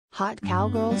Hot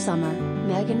cowgirl summer,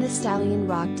 Megan Thee Stallion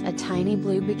rocked a tiny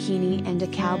blue bikini and a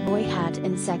cowboy hat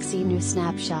in sexy new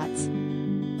snapshots.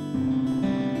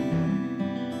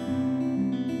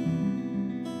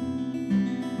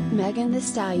 Megan Thee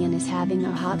Stallion is having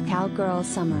a hot cowgirl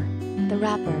summer. The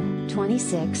rapper,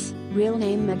 26, real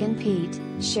name Megan Pete,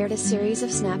 shared a series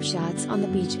of snapshots on the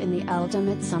beach in the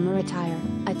ultimate summer attire,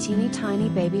 a teeny tiny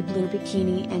baby blue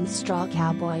bikini and straw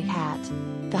cowboy hat.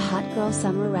 The hot girl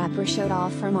summer rapper showed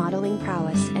off her modeling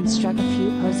prowess and struck a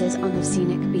few poses on the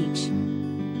scenic beach.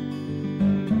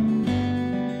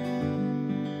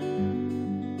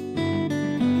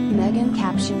 Megan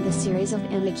captioned the series of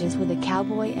images with a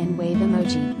cowboy and wave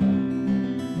emoji.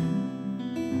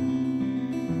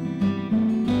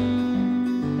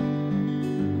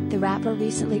 The rapper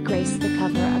recently graced the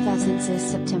cover of Essence's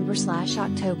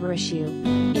September/October issue.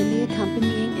 In the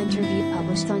accompanying interview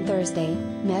published on Thursday,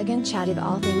 Megan chatted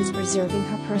all things preserving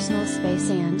her personal space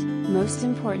and, most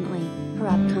importantly, her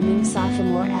upcoming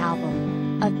sophomore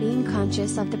album. Of being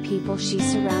conscious of the people she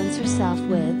surrounds herself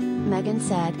with, Megan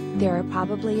said, "There are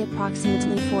probably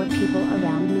approximately 4 people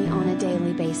around me on a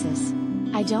daily basis.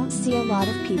 I don't see a lot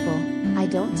of people, I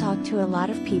don't talk to a lot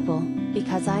of people,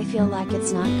 because I feel like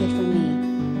it's not good for me.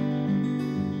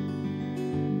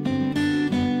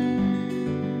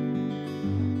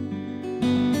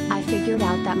 I figured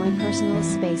out that my personal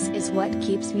space is what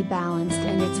keeps me balanced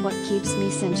and it's what keeps me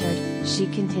centered," she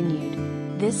continued.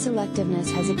 This selectiveness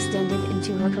has extended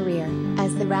into her career,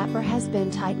 as the rapper has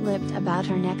been tight-lipped about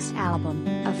her next album,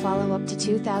 a follow-up to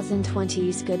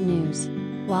 2020's Good News.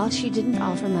 While she didn't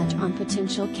offer much on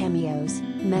potential cameos,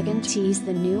 Megan teased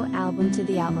the new album to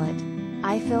the outlet.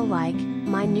 "I feel like,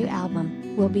 my new album,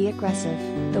 will be aggressive,"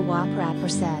 the WAP rapper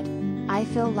said. "I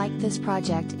feel like this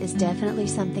project is definitely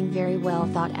something very well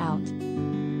thought out."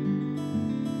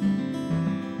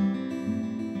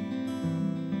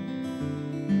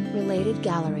 Related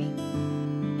gallery.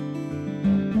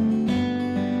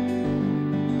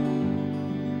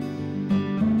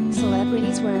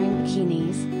 Celebrities wearing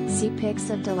bikinis, see pics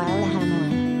of Delilah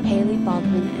Hamlin, Hailey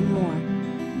Baldwin and more.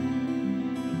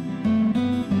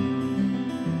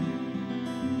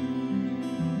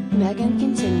 Megan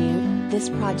continued, "This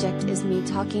project is me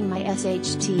talking my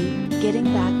SHT, getting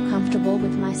back comfortable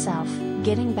with myself,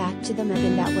 getting back to the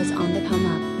Megan that was on the come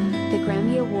up. The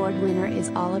Grammy Award winner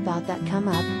is all about that come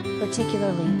up,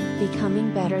 particularly,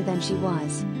 becoming better than she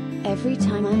was. Every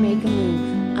time I make a move,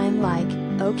 I'm like,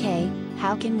 okay,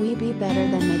 how can we be better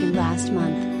than Megan last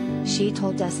month?" she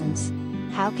told Essence.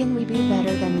 "How can we be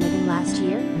better than Megan last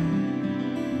year?"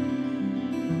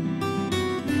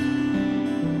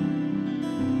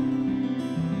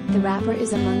 The rapper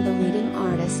is among the leading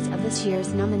artists of this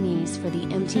year's nominees for the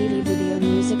MTV Video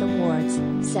Music Awards,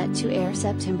 set to air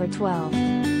September 12.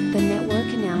 The network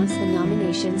announced the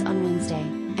nominations on Wednesday,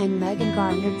 and Megan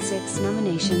garnered 6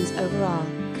 nominations overall,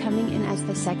 coming in as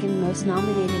the second most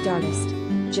nominated artist.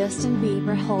 Justin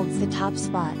Bieber holds the top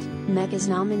spot. Meg is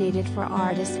nominated for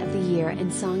Artist of the Year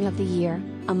and Song of the Year,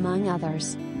 among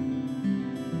others.